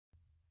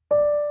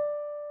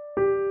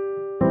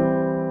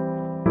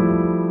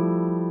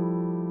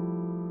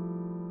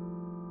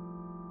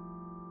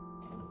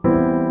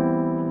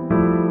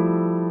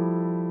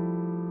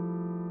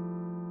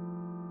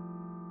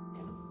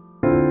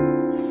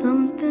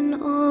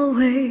Something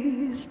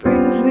always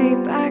brings me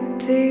back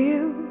to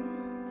you.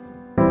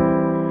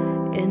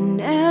 It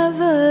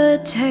never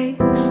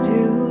takes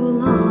too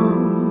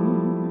long.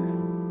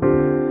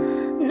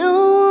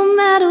 No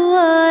matter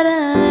what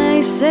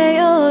I say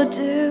or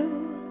do,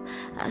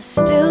 I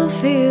still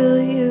feel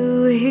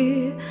you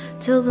here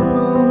till the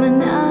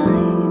moment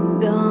I'm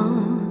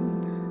gone.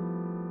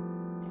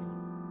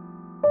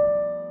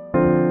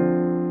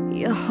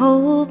 You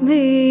hold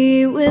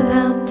me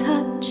without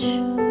touch,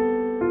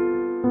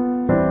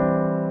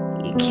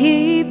 you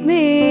keep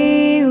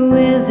me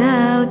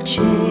without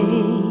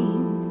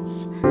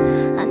chains.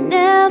 I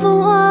never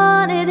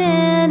wanted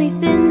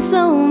anything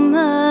so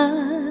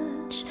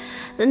much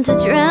than to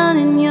drown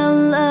in your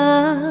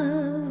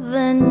love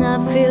and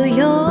not feel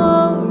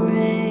your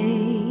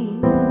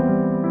rain.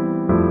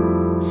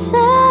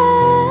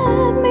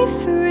 Set me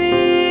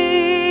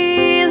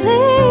free,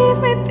 leave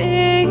me be.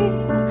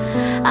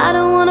 I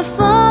don't wanna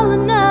fall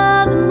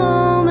another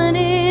moment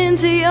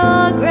into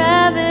your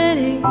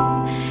gravity.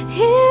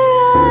 Here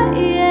I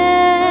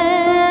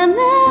am,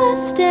 and I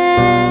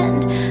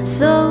stand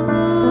so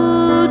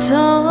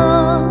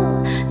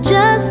tall,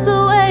 just the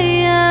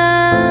way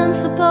I'm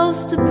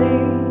supposed to be.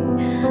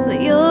 But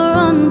you're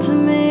onto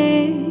me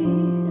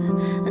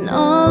and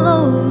all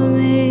over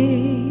me.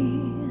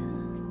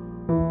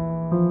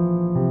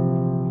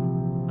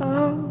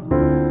 Oh,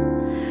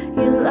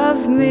 you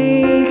love me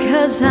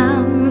 'cause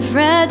I'm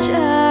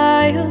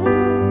fragile,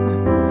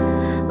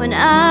 when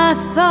I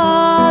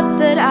thought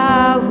that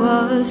I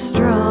was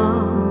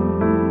strong.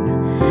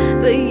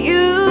 But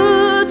you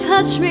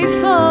touched me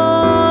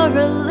for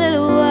a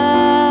little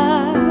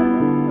while,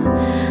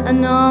 and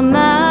all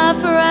my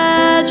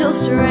fragile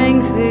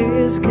strength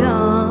is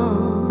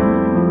gone.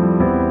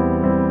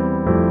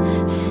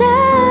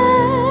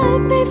 Set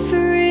me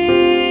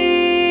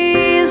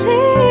free,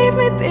 leave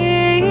me be.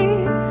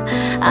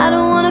 I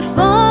don't wanna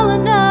fall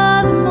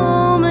another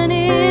moment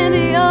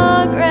into your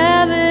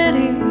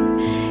gravity.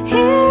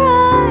 Here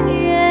I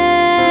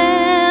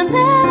am,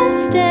 and I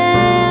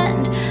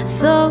stand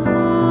so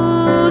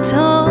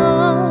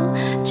tall,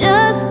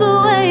 just the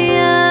way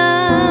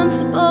I'm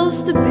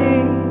supposed to be.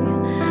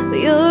 But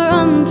you're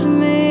onto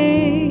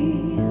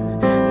me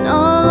and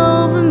all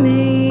over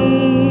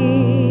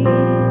me.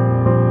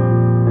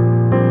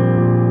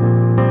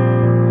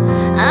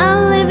 I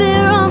live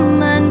here on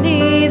my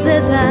knees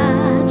as I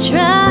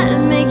try to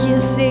make you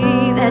see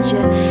that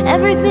you're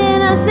everything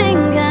I think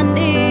I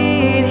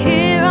need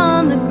here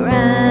on the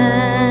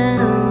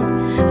ground.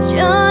 But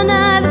you're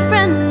neither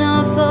friend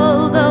nor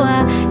foe, though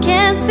I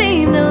can't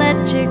seem to let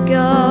you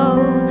go.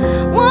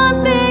 One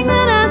thing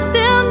that I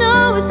still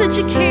know is that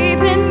you're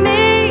keeping me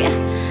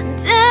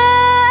down.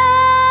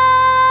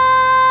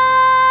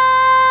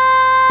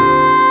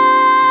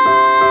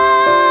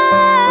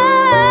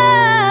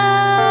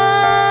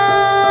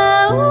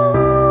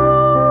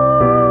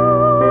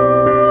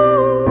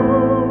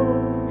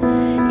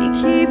 You're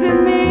keeping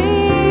me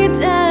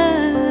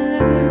down.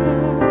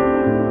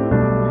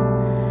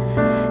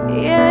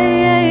 Yeah,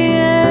 yeah,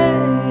 yeah,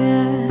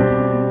 yeah.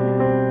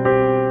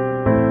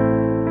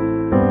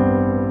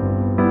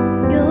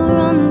 You're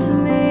onto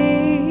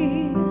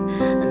me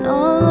and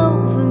all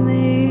over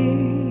me.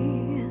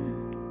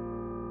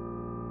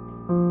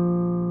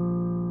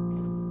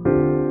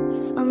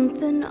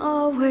 Something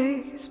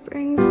always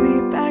brings me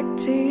back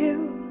to you.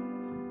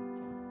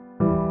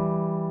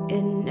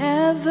 It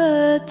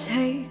never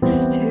takes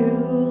too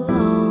long.